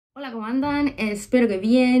Hola, ¿cómo andan? Espero que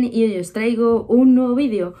bien y hoy os traigo un nuevo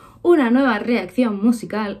vídeo, una nueva reacción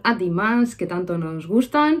musical a Dimash que tanto nos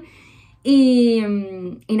gustan y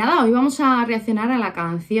nada, hoy vamos a reaccionar a la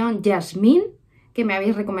canción Jasmine que me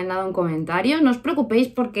habéis recomendado en comentarios. No os preocupéis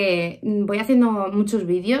porque voy haciendo muchos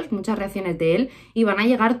vídeos, muchas reacciones de él y van a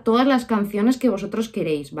llegar todas las canciones que vosotros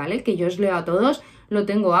queréis, ¿vale? Que yo os leo a todos, lo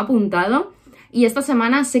tengo apuntado y esta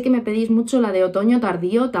semana sé que me pedís mucho la de otoño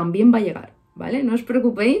tardío, también va a llegar, ¿vale? No os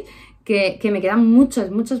preocupéis que me quedan muchas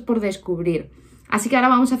por descubrir. Así que ahora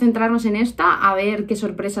vamos a centrarnos en esta, a ver qué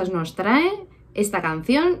sorpresas nos trae esta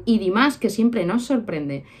canción y Dimash que siempre nos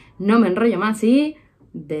sorprende. No me enrollo más y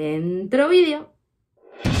dentro vídeo.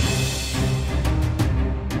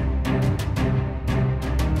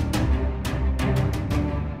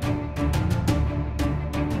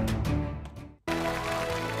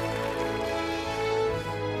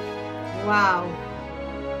 Wow,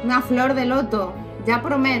 una flor de loto. Ya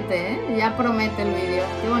promete, ¿eh? Ya promete el vídeo.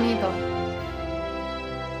 Qué bonito.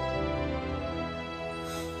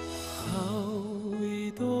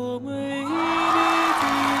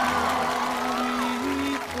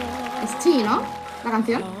 Es chino, la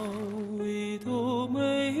canción.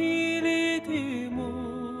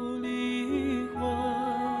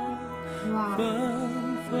 Wow.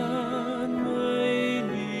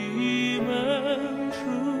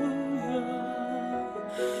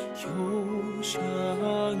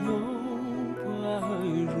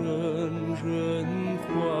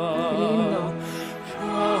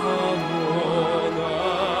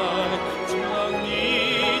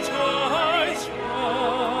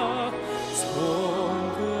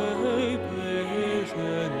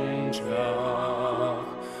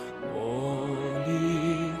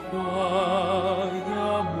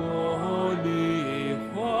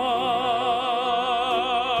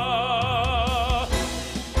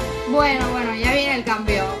 Bueno, ya viene el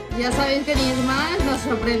cambio. Ya sabéis que Dimash nos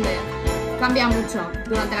sorprende. Cambia mucho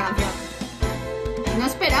durante la canción. No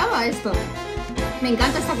esperaba esto. Me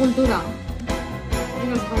encanta esta cultura.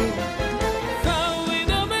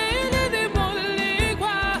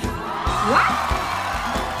 ¿What?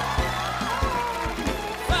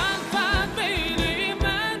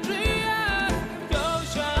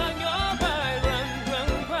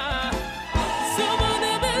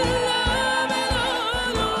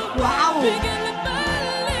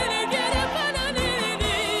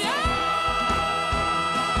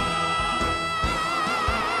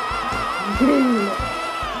 Increíble.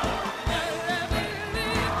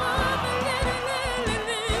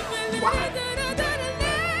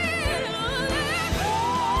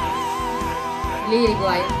 Lírico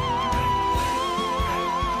ahí.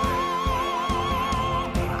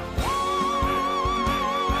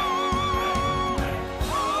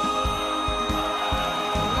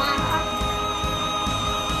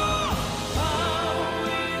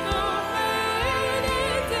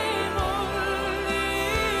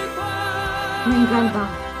 Me encanta.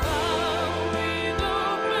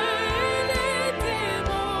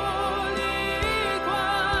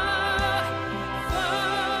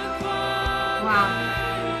 Wow.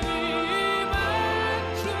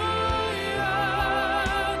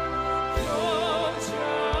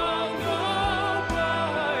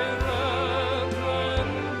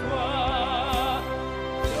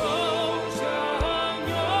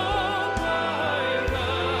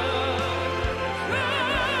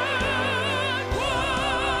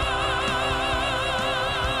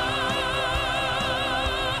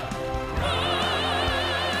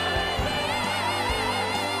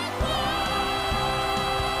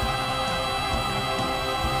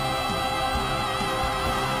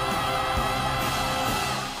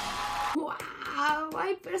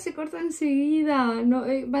 Ay, pero se corta enseguida. No,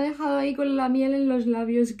 me ha dejado ahí con la miel en los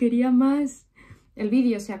labios. Quería más. El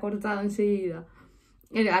vídeo se ha cortado enseguida.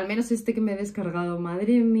 Al menos este que me he descargado.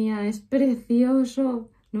 Madre mía, es precioso.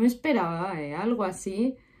 No me esperaba, algo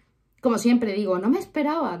así. Como siempre digo, no me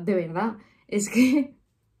esperaba. De verdad. Es que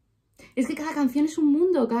cada canción es un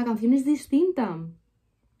mundo. Cada canción es distinta.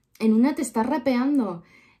 En una te estás rapeando.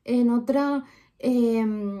 En otra...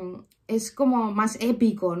 es como más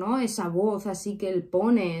épico, ¿no? Esa voz así que él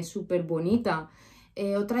pone, es súper bonita.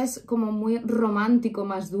 Otra es como muy romántico,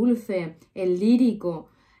 más dulce, el lírico.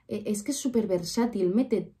 Es que es súper versátil,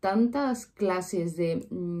 mete tantas clases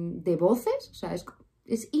de voces, o sea,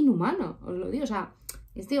 es inhumano, os lo digo. O sea,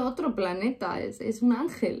 es de otro planeta, es un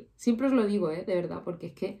ángel. Siempre os lo digo, de verdad, porque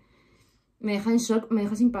es que me deja en shock, me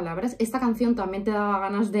deja sin palabras. Esta canción también te daba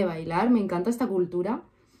ganas de bailar, me encanta esta cultura.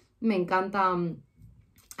 Me encanta...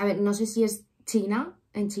 A ver, no sé si es china,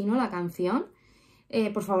 en chino la canción.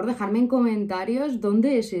 Por favor, dejadme en comentarios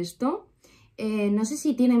dónde es esto. No sé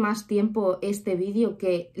si tiene más tiempo este vídeo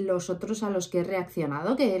que los otros a los que he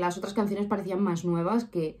reaccionado, que las otras canciones parecían más nuevas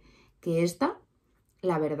que esta,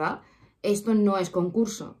 la verdad. Esto no es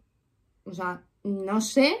concurso. O sea, no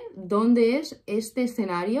sé dónde es este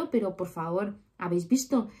escenario, pero por favor, ¿habéis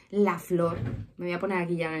visto la flor? Me voy a poner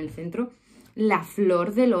aquí ya en el centro. La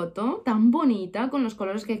flor de loto, tan bonita, con los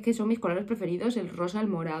colores que son mis colores preferidos, el rosa, el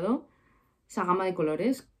morado, esa gama de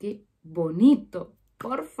colores. ¡Qué bonito!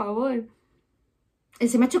 Por favor.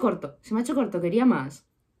 Se me ha hecho corto, quería más.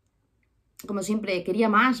 Como siempre, quería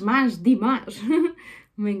más, Dimash.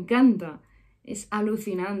 Me encanta. Es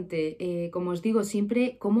alucinante. Como os digo,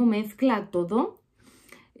 siempre cómo mezcla todo.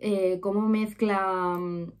 Cómo mezcla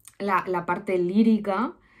la parte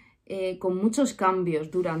lírica con muchos cambios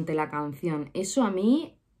durante la canción. Eso a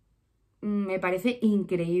mí me parece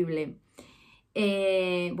increíble.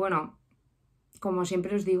 Bueno, como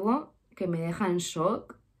siempre os digo, que me deja en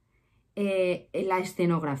shock la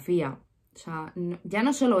escenografía. O sea, ya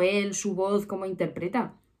no solo él, su voz, cómo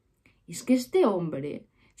interpreta. Es que este hombre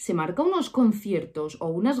se marca unos conciertos o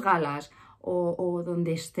unas galas o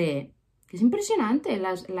donde esté. Es impresionante,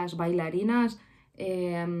 las bailarinas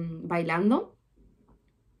bailando.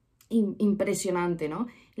 Impresionante, ¿no?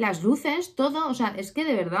 Las luces, todo, o sea, es que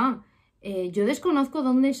de verdad, yo desconozco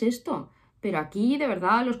dónde es esto. Pero aquí, de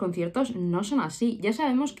verdad, los conciertos no son así. Ya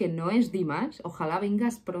sabemos que no es Dimash. Ojalá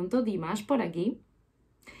vengas pronto, Dimash, por aquí.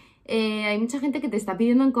 Hay mucha gente que te está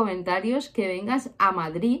pidiendo en comentarios que vengas a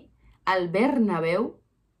Madrid, al Bernabéu.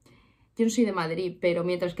 Yo no soy de Madrid, pero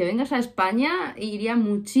mientras que vengas a España, iría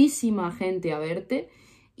muchísima gente a verte.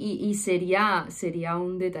 Y sería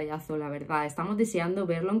un detallazo, la verdad. Estamos deseando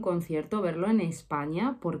verlo en concierto, verlo en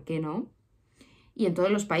España, ¿por qué no? Y en todos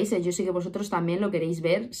los países. Yo sé que vosotros también lo queréis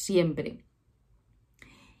ver siempre.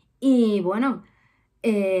 Y bueno,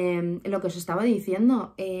 lo que os estaba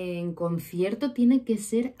diciendo, en concierto tiene que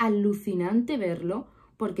ser alucinante verlo,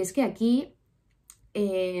 porque es que aquí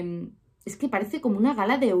es que parece como una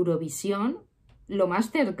gala de Eurovisión, lo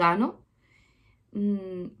más cercano,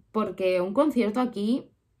 porque un concierto aquí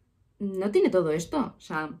no tiene todo esto, o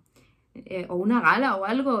sea, o una gala o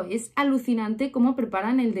algo. Es alucinante cómo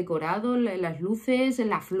preparan el decorado, las luces,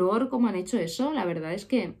 la flor, cómo han hecho eso. La verdad es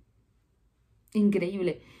que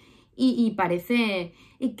increíble. Y parece...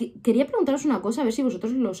 quería preguntaros una cosa, a ver si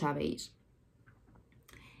vosotros lo sabéis.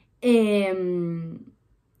 En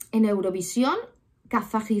Eurovisión,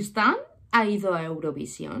 ¿Kazajistán ha ido a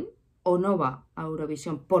Eurovisión o no va a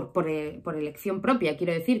Eurovisión? Por elección propia,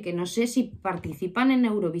 quiero decir, que no sé si participan en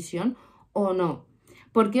Eurovisión o no.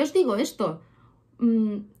 ¿Por qué os digo esto?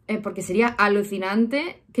 Porque sería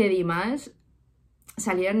alucinante que Dimash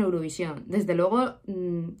saliera en Eurovisión. Desde luego,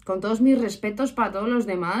 con todos mis respetos para todos los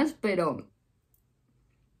demás, pero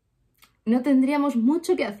no tendríamos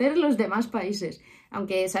mucho que hacer los demás países.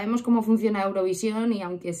 Aunque sabemos cómo funciona Eurovisión y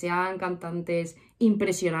aunque sean cantantes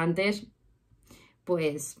impresionantes,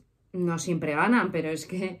 pues no siempre ganan. Pero es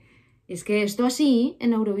que esto así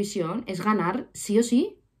en Eurovisión es ganar sí o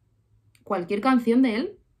sí. Cualquier canción de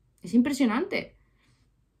él es impresionante.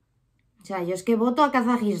 O sea, yo es que voto a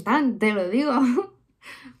Kazajistán, te lo digo.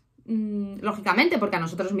 Lógicamente, porque a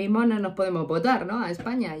nosotros mismos no nos podemos votar, ¿no? A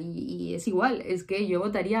España. Y es igual, es que yo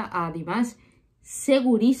votaría a Dimash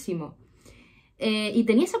segurísimo. Y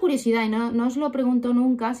tenía esa curiosidad y no os lo pregunto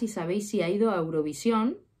nunca si sabéis si ha ido a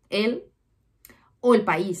Eurovisión, él o el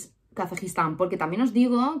país, Kazajistán. Porque también os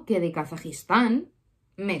digo que de Kazajistán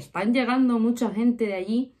me están llegando mucha gente de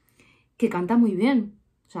allí que canta muy bien.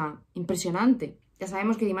 O sea, impresionante. Ya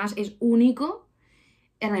sabemos que Dimash es único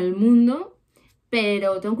en el mundo,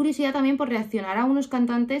 pero tengo curiosidad también por reaccionar a unos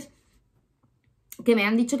cantantes que me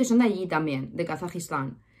han dicho que son de allí también, de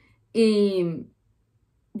Kazajistán. Y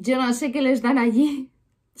yo no sé qué les dan allí,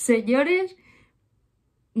 señores.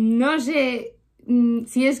 No sé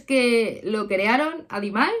si es que lo crearon a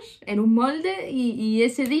Dimash en un molde y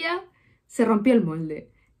ese día se rompió el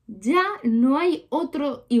molde. Ya no hay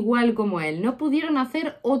otro igual como él. No pudieron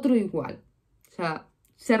hacer otro igual. O sea,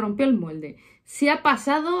 se rompió el molde. Se ha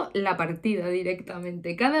pasado la partida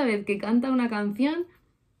directamente. Cada vez que canta una canción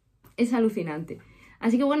es alucinante.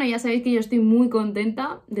 Así que bueno, ya sabéis que yo estoy muy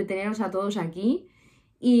contenta de teneros a todos aquí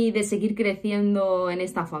y de seguir creciendo en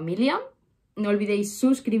esta familia. No olvidéis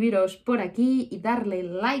suscribiros por aquí y darle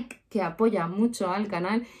like, que apoya mucho al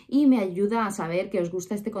canal y me ayuda a saber que os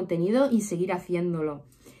gusta este contenido y seguir haciéndolo.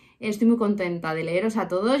 Estoy muy contenta de leeros a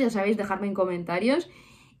todos, ya sabéis, dejarme en comentarios.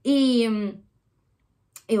 Y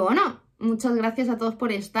bueno, muchas gracias a todos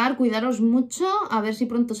por estar, cuidaros mucho, a ver si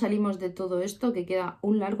pronto salimos de todo esto, que queda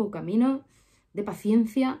un largo camino de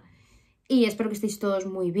paciencia. Y espero que estéis todos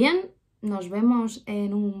muy bien. nos vemos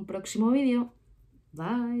en un próximo vídeo.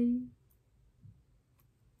 Bye.